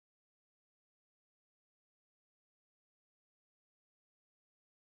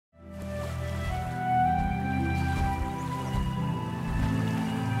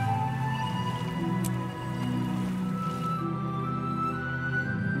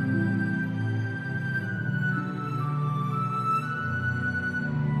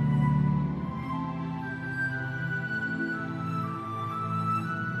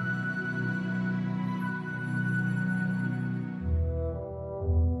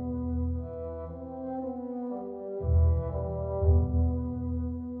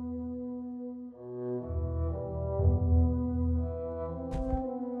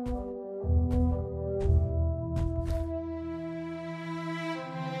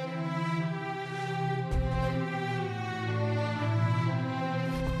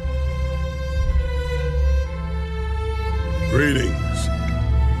Greetings.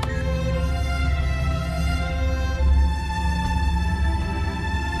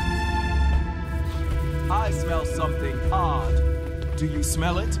 I smell something odd. Do you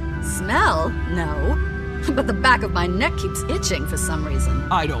smell it? Smell? No. But the back of my neck keeps itching for some reason.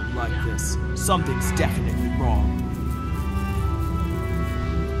 I don't like this. Something's definitely wrong.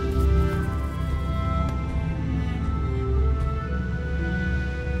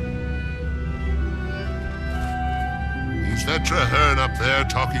 Is that Traherne up there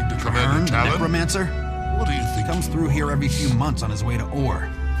talking to Commander Talon? Necromancer? What do you think? Comes through here every few months on his way to Ore.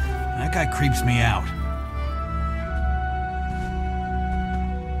 That guy creeps me out.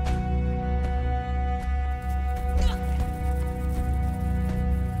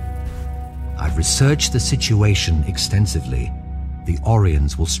 I've researched the situation extensively. The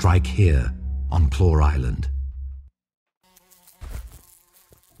Orions will strike here, on Claw Island.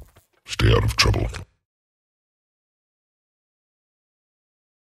 Stay out of trouble.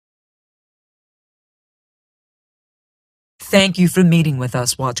 Thank you for meeting with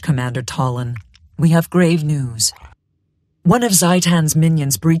us, Watch Commander Talon. We have grave news. One of Zaitan's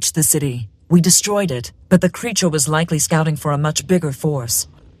minions breached the city. We destroyed it, but the creature was likely scouting for a much bigger force.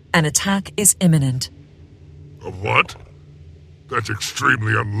 An attack is imminent. A what? That's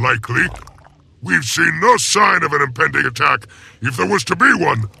extremely unlikely. We've seen no sign of an impending attack. If there was to be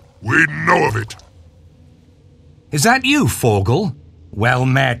one, we'd know of it. Is that you, Forgel? Well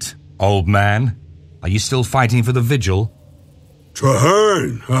met, old man. Are you still fighting for the Vigil?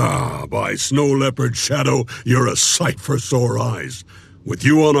 Traherne! By Snow Leopard's shadow, you're a sight for sore eyes. With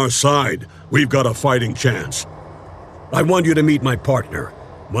you on our side, we've got a fighting chance. I want you to meet my partner,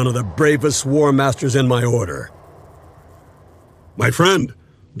 one of the bravest war masters in my order. My friend,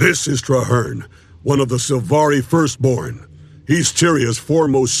 this is Traherne, one of the Sylvari Firstborn. He's Tyria's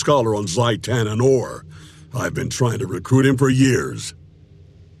foremost scholar on Zaitan and Ore. I've been trying to recruit him for years.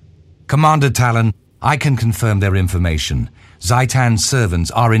 Commander Talon, I can confirm their information. Zaitan's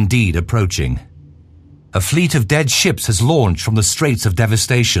servants are indeed approaching. A fleet of dead ships has launched from the Straits of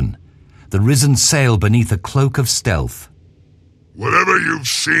Devastation. The Risen sail beneath a cloak of stealth. Whatever you've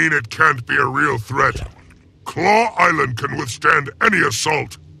seen, it can't be a real threat. Claw Island can withstand any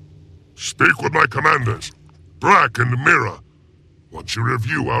assault. Speak with my commanders, Drac and Mira. Once you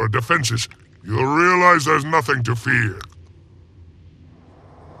review our defenses, you'll realize there's nothing to fear.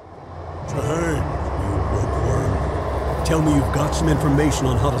 Traherne, you bookworm. Tell me you've got some information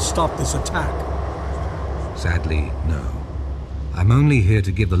on how to stop this attack. Sadly, no. I'm only here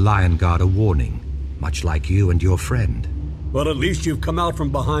to give the Lion Guard a warning, much like you and your friend. But at least you've come out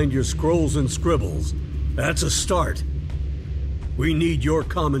from behind your scrolls and scribbles. That's a start. We need your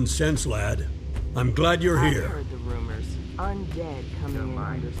common sense, lad. I'm glad you're here. I heard the rumors. Undead coming in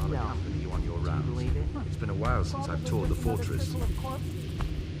under stealth. Accompany you on your rounds. Do you believe it? It's been a while since I've toured the fortress.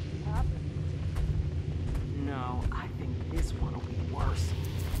 No, I think this one will be worse.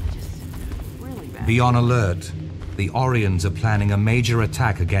 Just really bad. Be on alert. The Orions are planning a major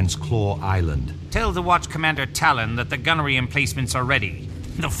attack against Claw Island. Tell the Watch Commander Talon that the gunnery emplacements are ready.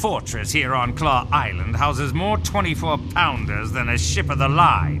 The fortress here on Claw Island houses more 24-pounders than a ship of the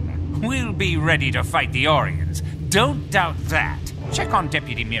line. We'll be ready to fight the Orions. Don't doubt that. Check on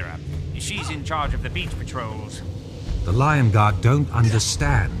Deputy Mira. She's in charge of the beach patrols. The Lion Guard don't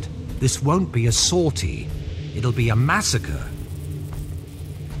understand. This won't be a sortie. It'll be a massacre.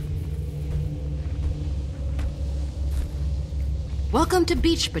 Welcome to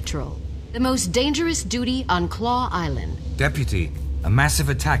Beach Patrol, the most dangerous duty on Claw Island. Deputy, a massive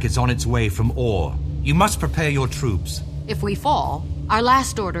attack is on its way from Ore. You must prepare your troops. If we fall, our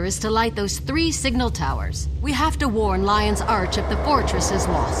last order is to light those 3 signal towers. We have to warn Lion's Arch if the fortress is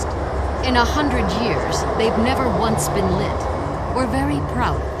lost. In 100 years, they've never once been lit. We're very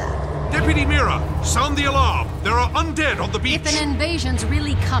proud of that. Deputy Mira, sound the alarm. There are undead on the beach. If an invasion's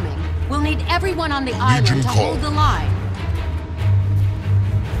really coming, we'll need everyone on the island to hold the line.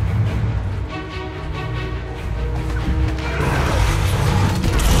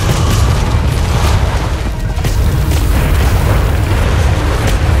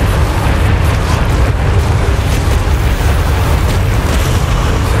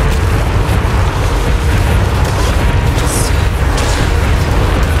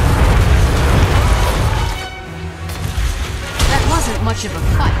 Much of a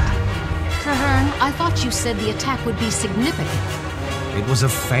fight. Traherne, I thought you said the attack would be significant. It was a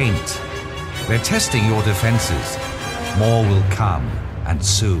feint. They're testing your defenses. More will come, and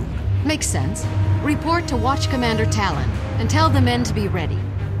soon. Makes sense. Report to Watch Commander Talon, and tell the men to be ready.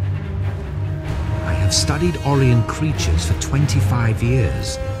 I have studied Orion creatures for 25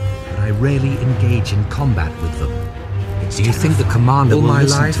 years, but I rarely engage in combat with them. Do you think the commander will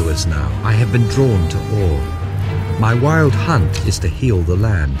listen to us now? I have been drawn to all. My wild hunt is to heal the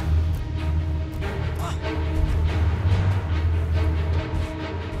land.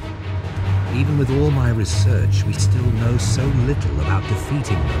 Even with all my research, we still know so little about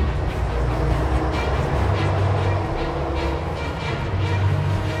defeating them.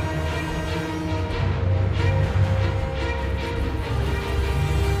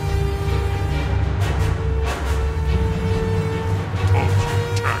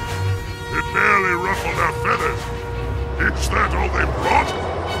 It barely ruffled our feathers. Is that all they brought?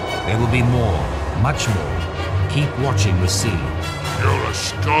 There will be more, much more. Keep watching the sea. You're a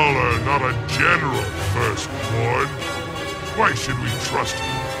scholar, not a general, firstborn. Why should we trust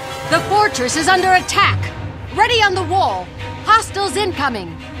you? The fortress is under attack! Ready on the wall! Hostiles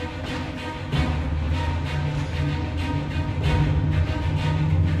incoming!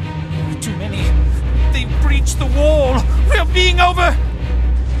 Too many. They've breached the wall. We're being over...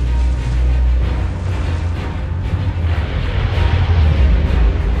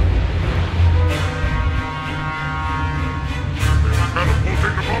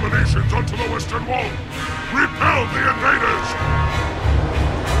 Catapulting abominations onto the western wall! Repel the invaders!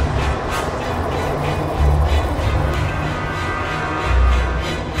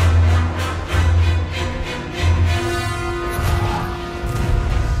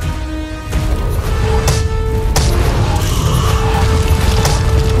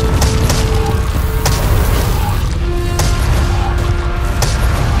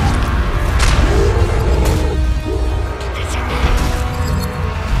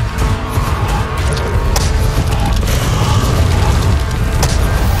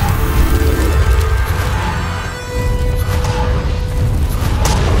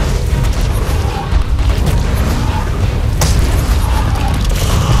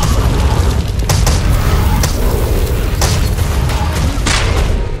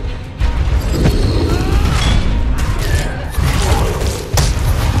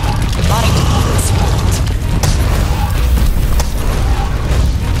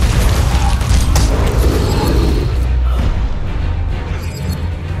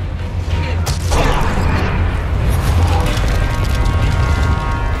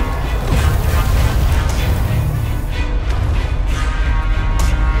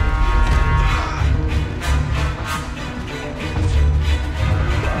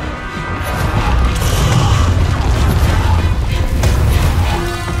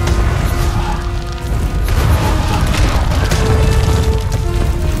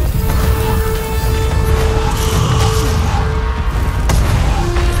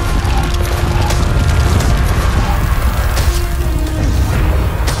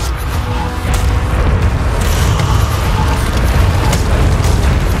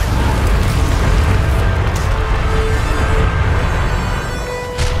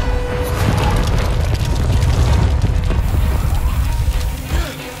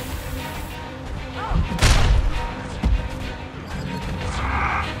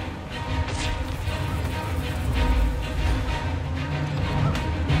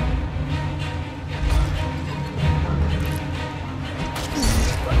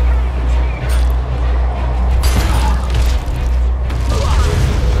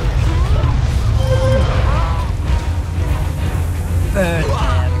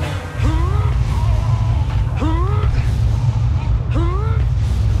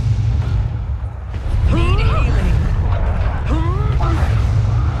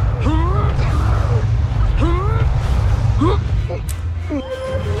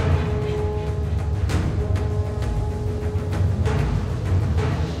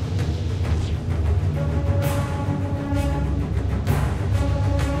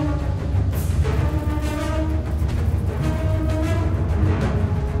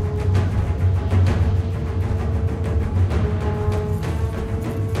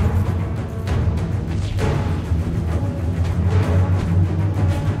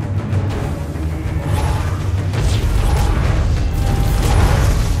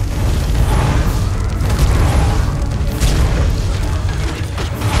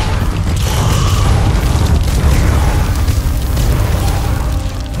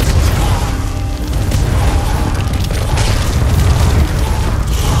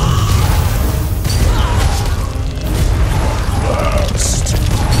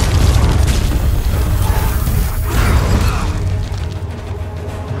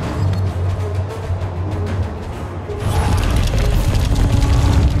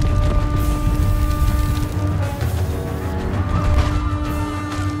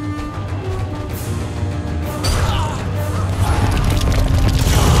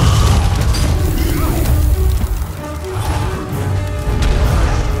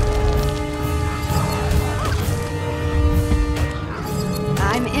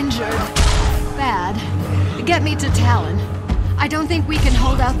 injured. Bad. Get me to Talon. I don't think we can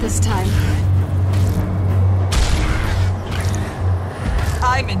hold out this time.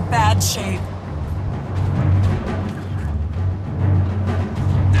 I'm in bad shape.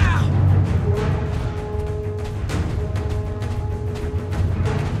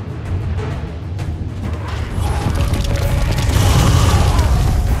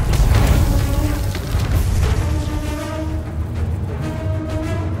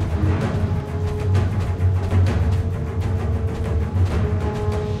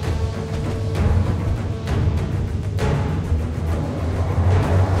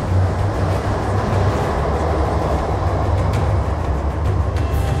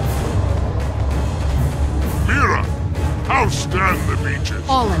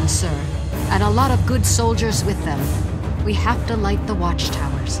 Fallen, sir, and a lot of good soldiers with them. We have to light the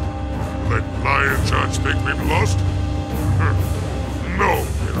watchtowers. Let Lion Judge think we've lost? No,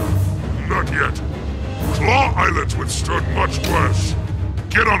 Mira, not yet. Claw Island's withstood much worse.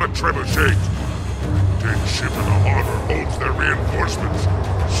 Get on a trebuchet. Dead ship in the harbor holds their reinforcements.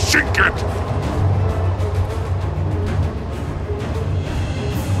 Sink it!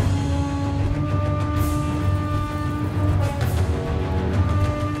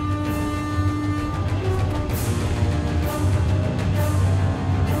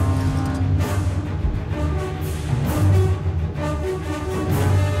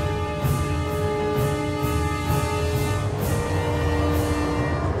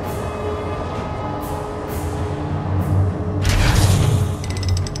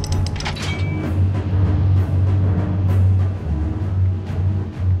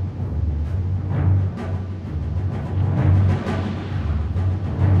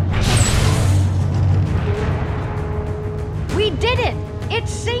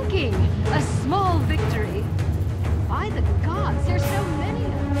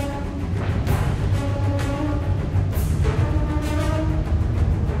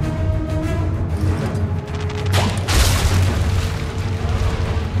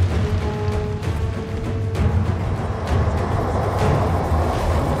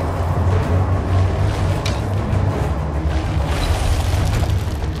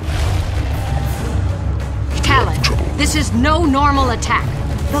 This is no normal attack.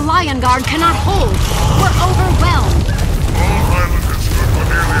 The Lion Guard cannot hold. We're overwhelmed. All Island has stood for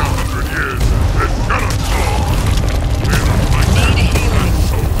nearly 100 years. It's gotta fall. They don't like that. Need healing.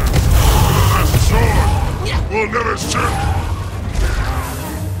 That sword will never serve.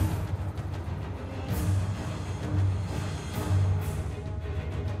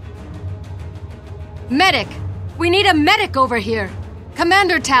 Medic! We need a medic over here.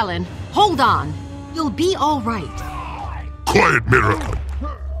 Commander Talon, hold on. You'll be all right. Quiet, Mira.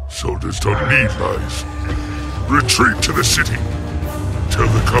 Soldiers don't need lies. Retreat to the city. Tell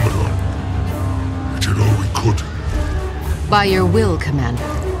the Commodore. We did all we could. By your will, Commander.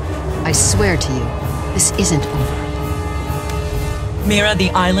 I swear to you, this isn't over. Mira,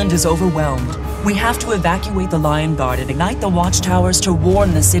 the island is overwhelmed. We have to evacuate the Lion Guard and ignite the watchtowers to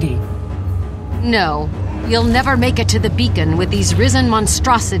warn the city. No, you'll never make it to the beacon with these risen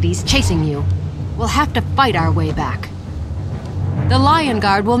monstrosities chasing you. We'll have to fight our way back. The Lion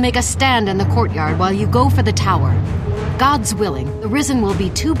Guard will make a stand in the courtyard while you go for the tower. God's willing, the Risen will be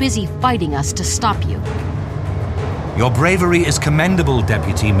too busy fighting us to stop you. Your bravery is commendable,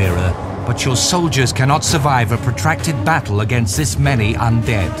 Deputy Mira, but your soldiers cannot survive a protracted battle against this many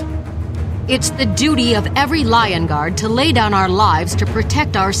undead. It's the duty of every Lion Guard to lay down our lives to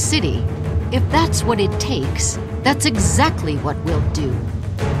protect our city. If that's what it takes, that's exactly what we'll do.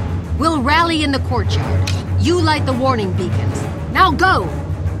 We'll rally in the courtyard. You light the warning beacons. Now go!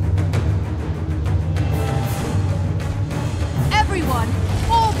 Everyone,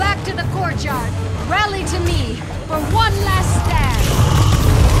 fall back to the courtyard. Rally to me for one last stand.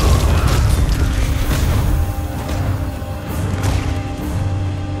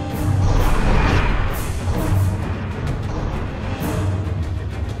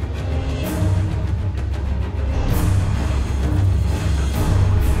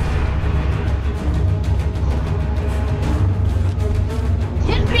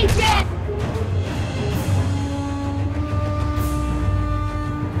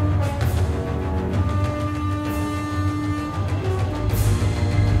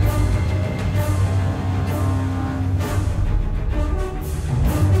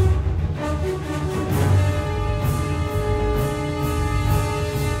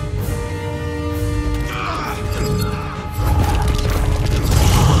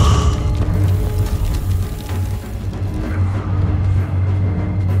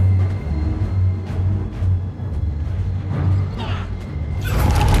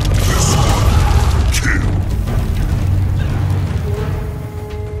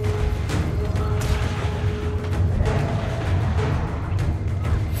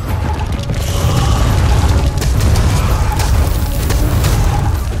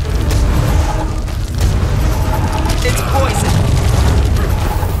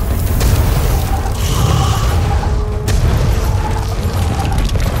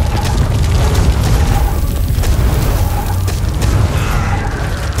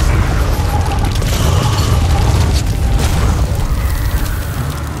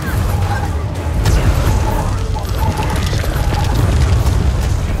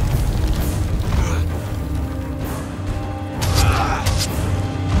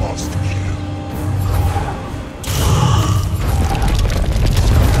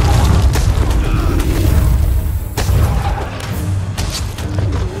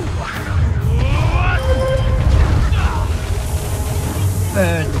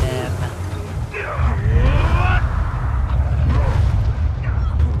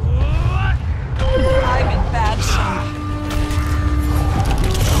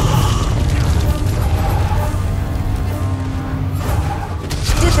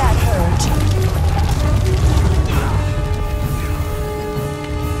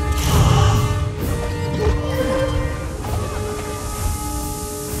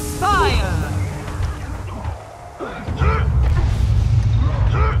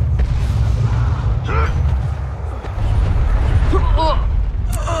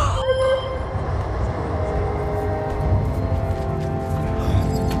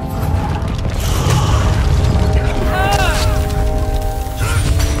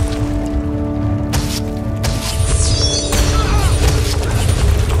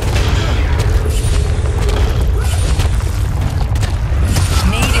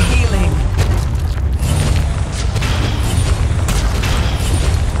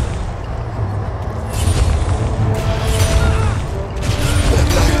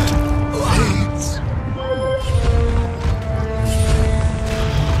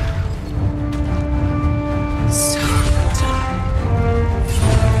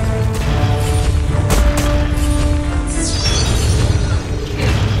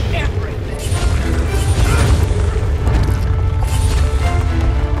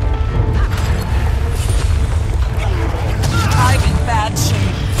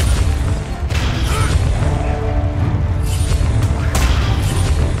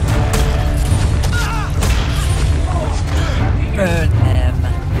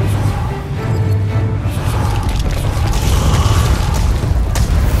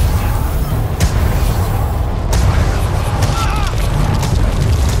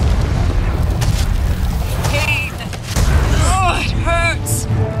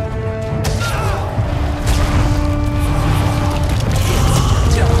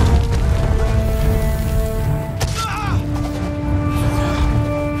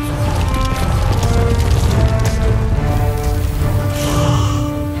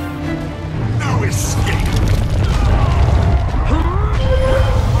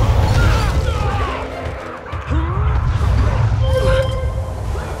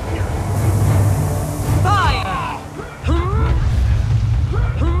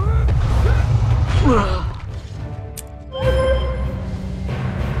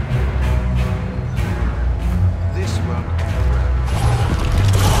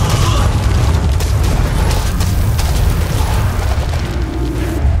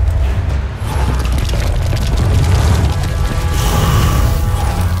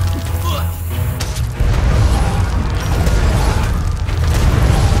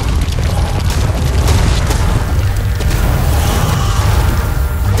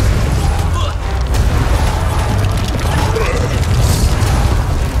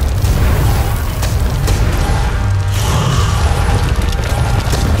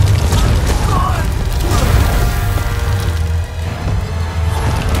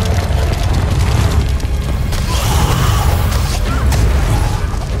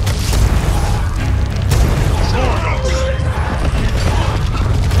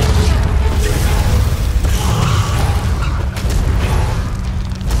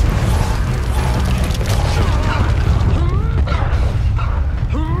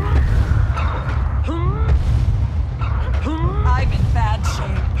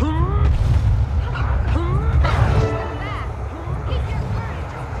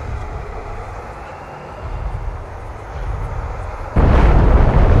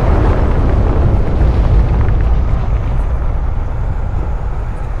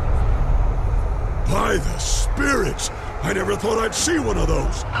 I never thought I'd see one of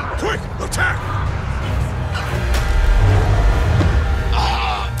those. Quick, attack!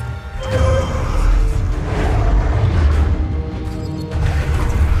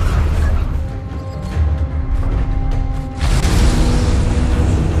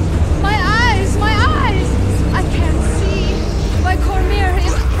 My eyes! I can't see. My cornea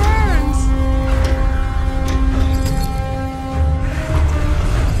is burns.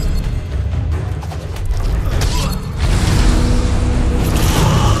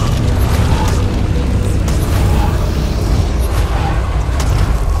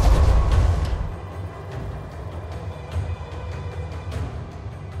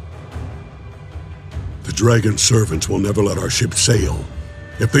 The dragon servants will never let our ship sail.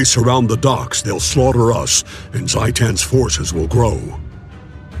 If they surround the docks, they'll slaughter us, and Zaitan's forces will grow.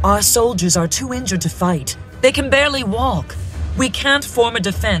 Our soldiers are too injured to fight. They can barely walk. We can't form a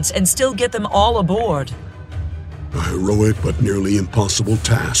defense and still get them all aboard. A heroic but nearly impossible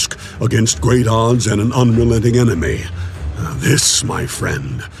task against great odds and an unrelenting enemy. This, my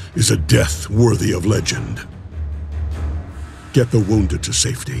friend, is a death worthy of legend. Get the wounded to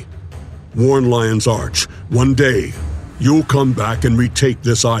safety. Warn Lion's Arch. One day, you'll come back and retake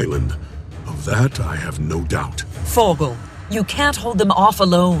this island. Of that, I have no doubt. Fogel, you can't hold them off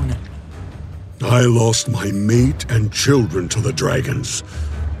alone. I lost my mate and children to the dragons.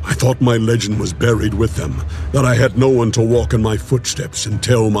 I thought my legend was buried with them, that I had no one to walk in my footsteps and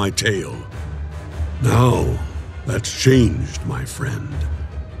tell my tale. Now, that's changed, my friend.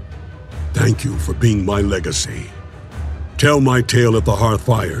 Thank you for being my legacy. Tell my tale at the hearth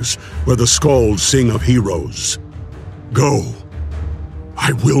fires, where the skalds sing of heroes. Go.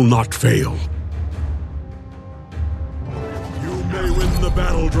 I will not fail. You may win the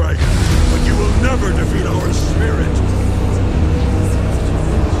battle, dragon, but you will never defeat our spirit.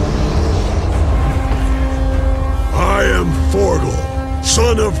 I am Forgel,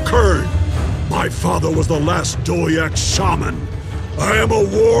 son of Kern. My father was the last Dolyak shaman. I am a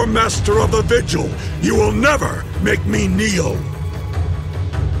war master of the Vigil. You will never make me kneel.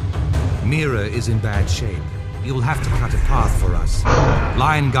 Mira is in bad shape. You'll have to cut a path for us.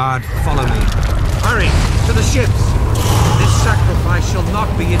 Lion Guard, follow me. Hurry! To the ships! This sacrifice shall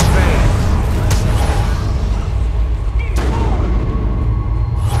not be in vain.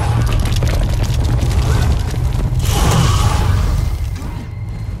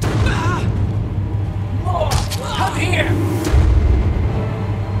 Come here!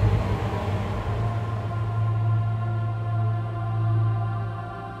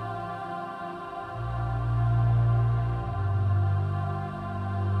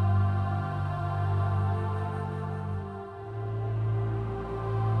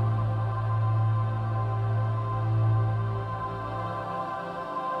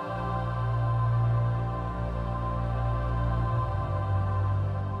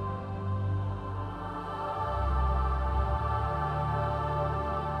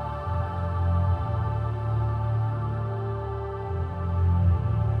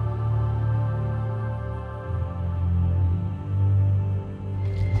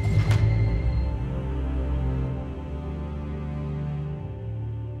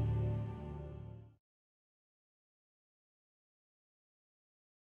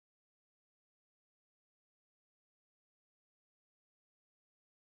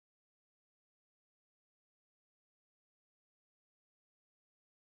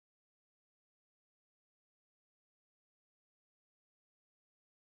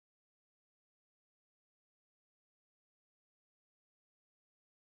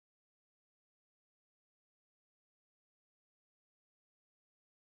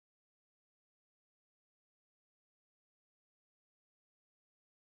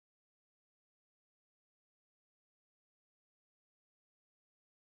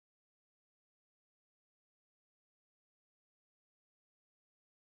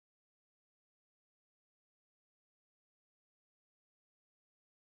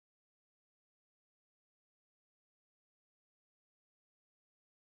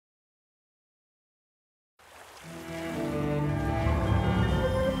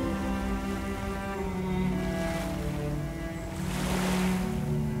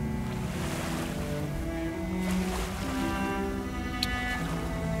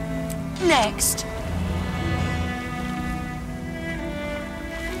 Next.